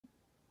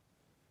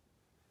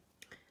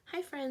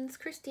Hi friends,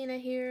 Christina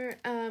here.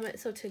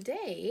 So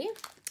today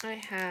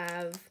I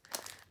have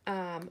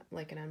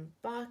like an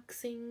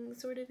unboxing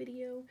sort of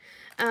video.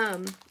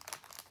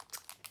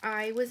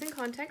 I was in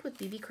contact with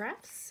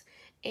Beebeecrafts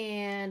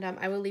and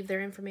I will leave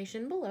their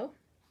information below.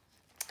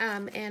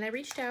 And I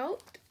reached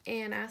out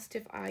and asked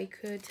if I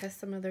could test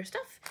some of their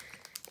stuff.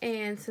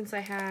 And since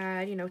I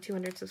had,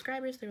 200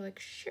 subscribers, they were like,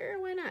 sure,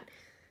 why not?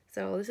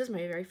 So this is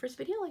my very first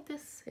video like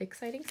this.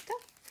 Exciting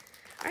stuff.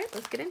 All right,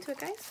 let's get into it,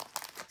 guys.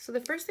 So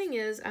the first thing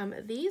is,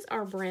 these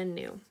are brand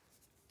new.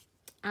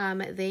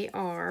 They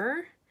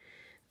are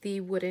the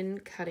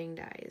wooden cutting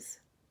dies.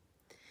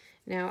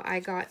 Now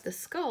I got the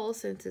skull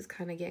since it's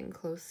kind of getting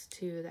close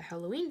to the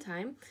Halloween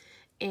time,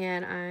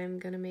 and I'm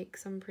gonna make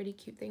some pretty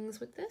cute things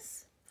with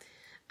this.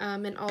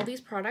 And all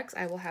these products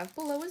I will have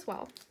below as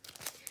well.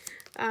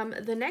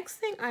 The next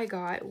thing I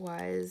got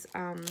was,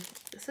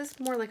 this is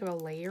more like a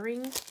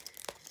layering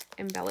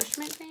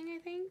embellishment thing, I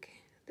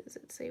think. Does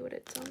it say what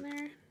it's on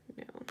there?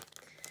 No.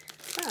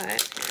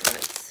 But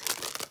let's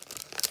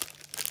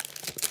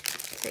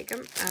take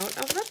them out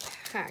of the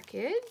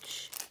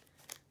package.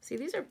 See,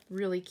 these are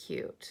really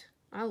cute.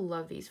 I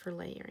love these for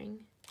layering.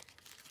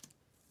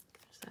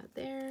 There's that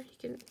there. You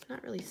can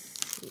not really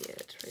see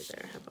it right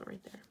there. How about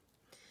right there?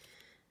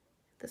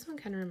 This one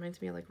kind of reminds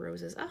me of like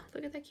roses. Oh,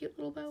 look at that cute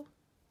little bow.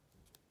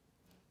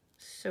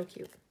 So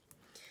cute.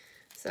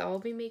 So I'll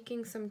be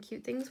making some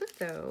cute things with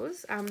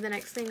those. The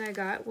next thing I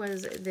got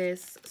was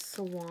this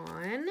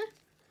swan.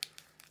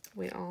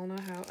 We all know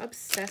how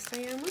obsessed I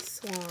am with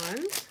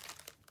swans.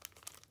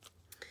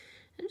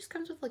 It just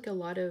comes with like a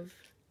lot of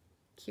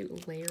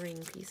cute layering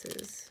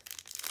pieces.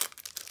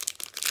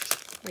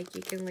 Like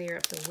you can layer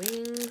up the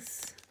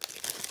wings.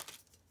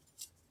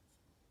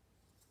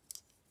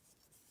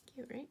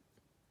 Cute, right?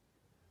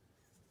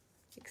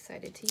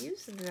 Excited to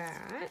use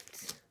that.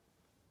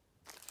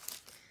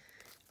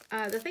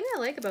 The thing I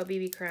like about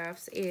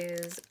Beebeecrafts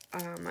is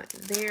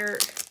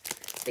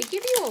they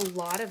give you a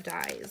lot of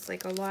dies,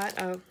 like a lot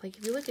of, like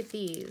if you look at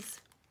these,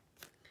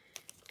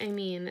 I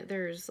mean,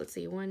 there's, let's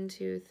see, 1,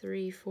 2,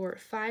 3, 4,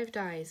 5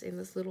 dies in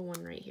this little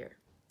one right here,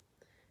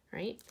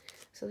 right?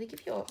 So they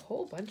give you a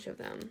whole bunch of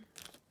them.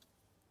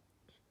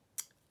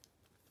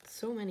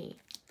 So many.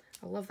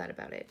 I love that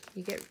about it.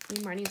 You get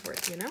your money's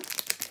worth, you know?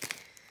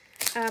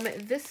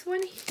 This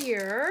one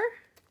here,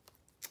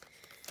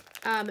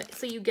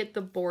 so you get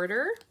the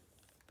border,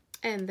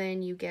 and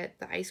then you get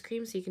the ice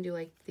cream, so you can do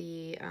like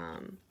the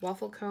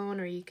waffle cone,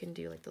 or you can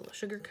do like the little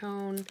sugar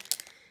cone.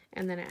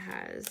 And then it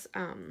has,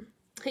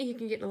 you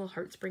can get little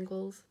heart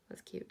sprinkles.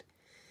 That's cute.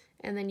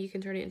 And then you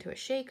can turn it into a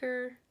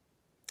shaker.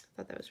 I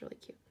thought that was really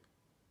cute.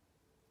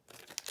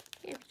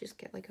 Yeah, if you just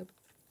get like a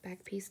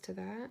back piece to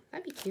that,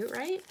 that'd be cute,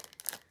 right?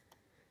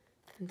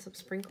 And some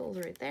sprinkles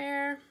right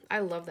there. I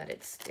love that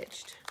it's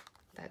stitched.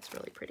 That's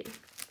really pretty.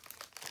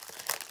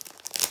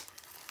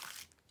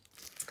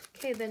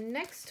 Okay, the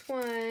next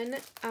one,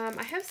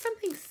 I have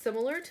something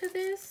similar to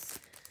this,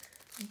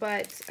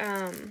 but,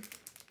 oh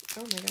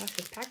my gosh,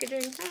 this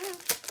packaging. Ah.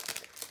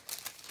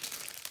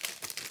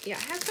 Yeah,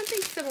 I have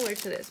something similar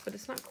to this, but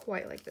it's not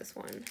quite like this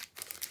one.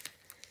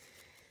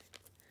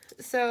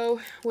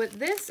 So what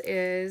this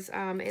is,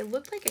 it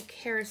looked like a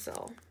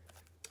carousel,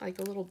 like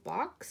a little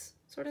box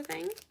sort of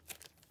thing.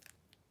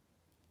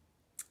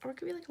 Or it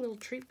could be like a little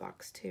treat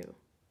box too.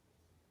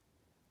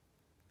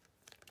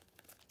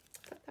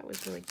 That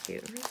was really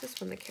cute. Where's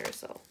this one, the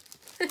carousel?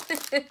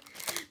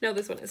 No,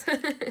 this one is.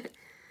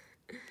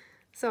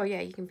 So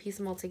yeah, you can piece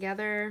them all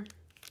together.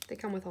 They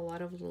come with a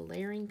lot of little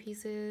layering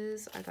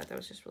pieces. I thought that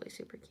was just really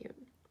super cute.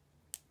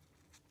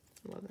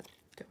 I love that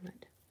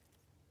donut.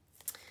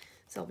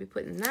 So I'll be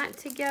putting that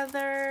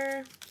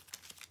together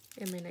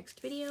in my next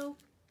video.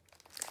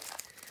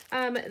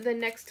 The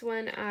next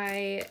one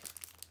I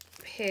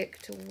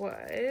picked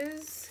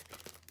was,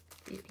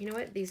 you know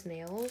what? These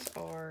nails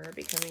are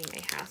becoming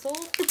a hassle.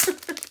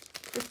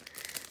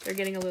 They're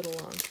getting a little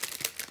long.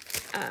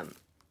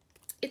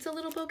 It's a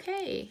little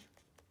bouquet.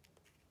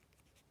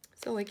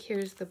 So like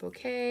here's the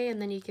bouquet,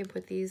 and then you can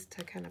put these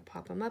to kind of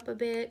pop them up a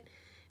bit.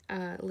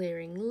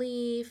 Layering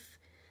leaf,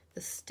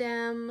 the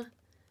stem,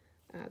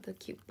 the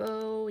cute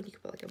bow, and you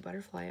can put like a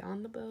butterfly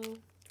on the bow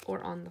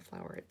or on the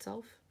flower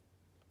itself.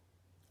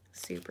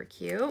 Super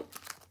cute.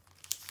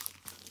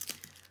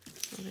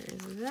 So there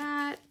is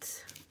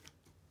that.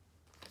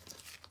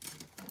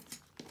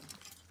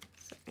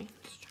 Sorry,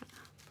 just trying to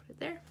put it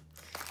there.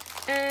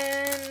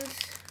 And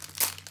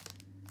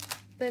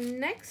the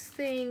next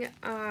thing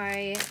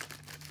I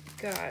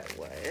got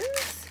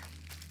was,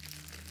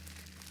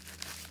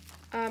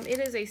 it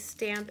is a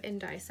stamp and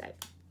die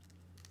set.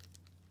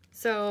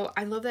 So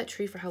I love that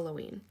tree for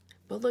Halloween,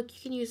 but look, you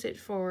can use it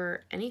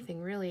for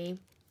anything really,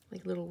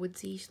 like little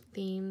woodsy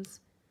themes.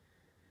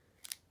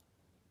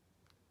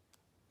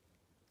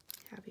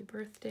 Happy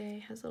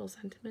birthday, has little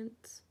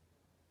sentiments.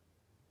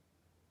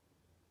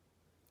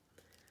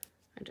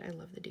 I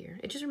love the deer.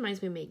 It just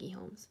reminds me of Maggie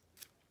Holmes.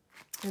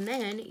 And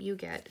then you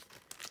get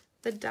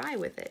the die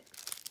with it.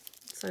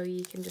 So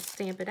you can just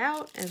stamp it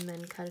out and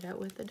then cut it out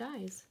with the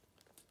dies.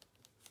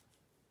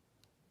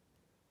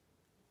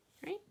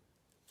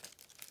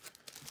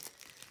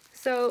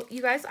 So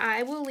you guys,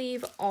 I will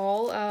leave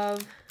all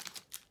of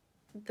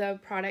the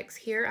products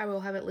here. I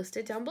will have it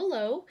listed down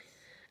below.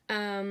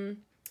 And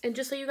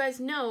just so you guys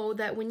know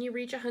that when you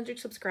reach 100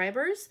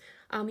 subscribers,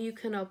 you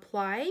can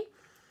apply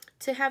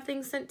to have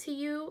things sent to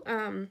you.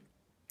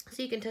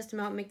 So you can test them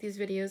out and make these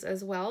videos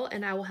as well.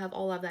 And I will have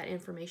all of that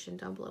information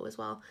down below as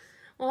well.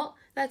 Well,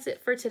 that's it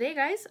for today,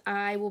 guys.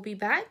 I will be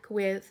back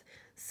with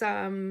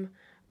some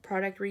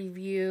product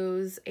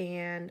reviews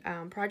and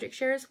project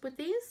shares with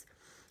these.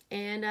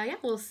 And yeah,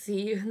 we'll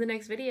see you in the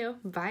next video.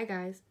 Bye,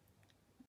 guys.